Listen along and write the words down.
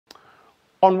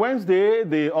On Wednesday,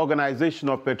 the Organization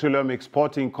of Petroleum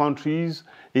Exporting Countries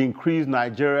increased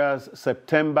Nigeria's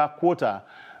September quota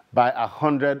by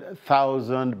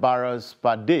 100,000 barrels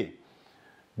per day,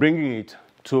 bringing it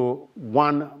to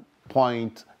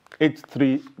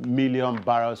 1.83 million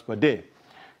barrels per day.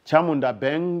 Chamunda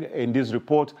Beng in this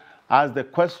report asked the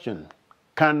question,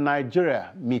 can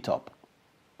Nigeria meet up?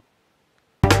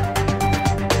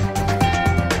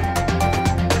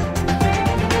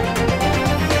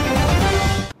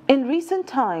 In recent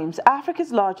times,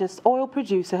 Africa's largest oil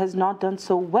producer has not done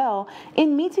so well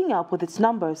in meeting up with its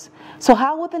numbers. So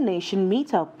how will the nation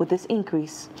meet up with this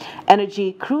increase?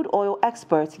 Energy crude oil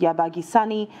expert Yabagi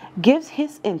Sani gives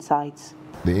his insights.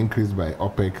 The increase by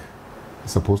OPEC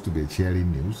is supposed to be a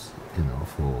cheering news,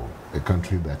 for a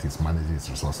country that is managing its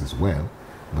resources well,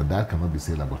 but that cannot be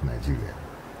said about Nigeria.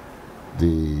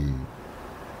 The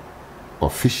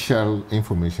official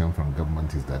information from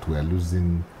government is that we are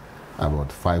losing about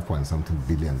 $5.something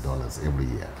billion every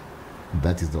year.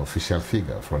 That is the official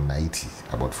figure for 90,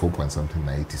 about 4.something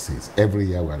 96. Every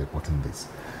year we are reporting this.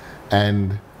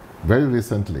 And very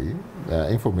recently,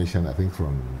 information I think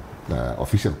from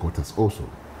official quarters also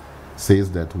says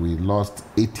that we lost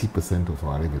 80% of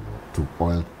our revenue to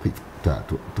oil theft,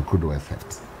 to crude oil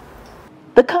theft.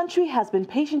 The country has been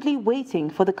patiently waiting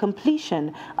for the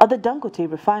completion of the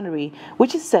Dangote refinery,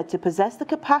 which is said to possess the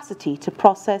capacity to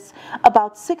process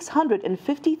about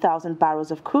 650,000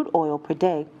 barrels of crude oil per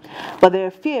day. But there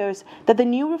are fears that the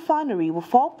new refinery will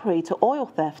fall prey to oil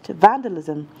theft,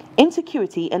 vandalism,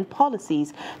 insecurity, and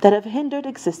policies that have hindered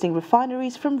existing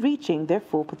refineries from reaching their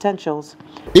full potentials.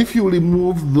 If you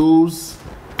remove those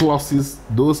clauses,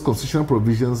 those constitutional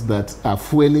provisions that are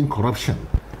fueling corruption,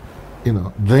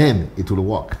 then it will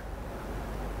work.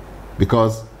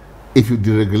 Because if you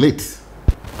deregulate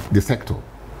the sector,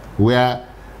 where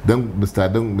then Mr.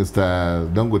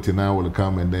 Dangote now will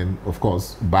come and then, of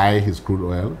course, buy his crude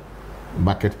oil,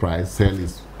 market price, sell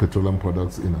his petroleum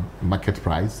products, market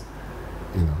price,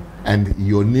 and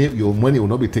your money will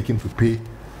not be taken to pay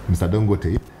Mr.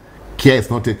 Dangote. Care is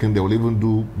not taken, they will even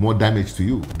do more damage to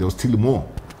you. They will steal more,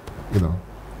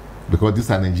 because these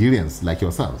are Nigerians like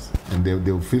yourselves, and they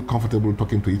will feel comfortable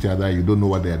talking to each other. You don't know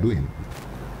what they are doing,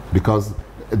 because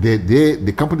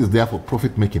the company is there for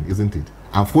profit making, isn't it?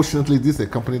 Unfortunately, this is a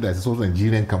company that is also a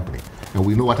Nigerian company, and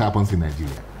we know what happens in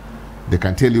Nigeria. They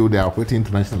can tell you they are operating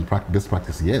international best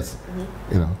practice, yes,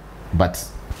 but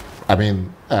I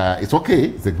mean, it's okay.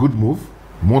 It's a good move.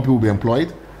 More people will be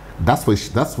employed. That's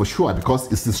for sure,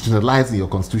 because it's institutionalized in your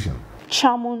constitution.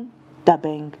 Chamunda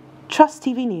Beng, Trust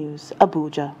TV News,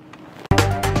 Abuja.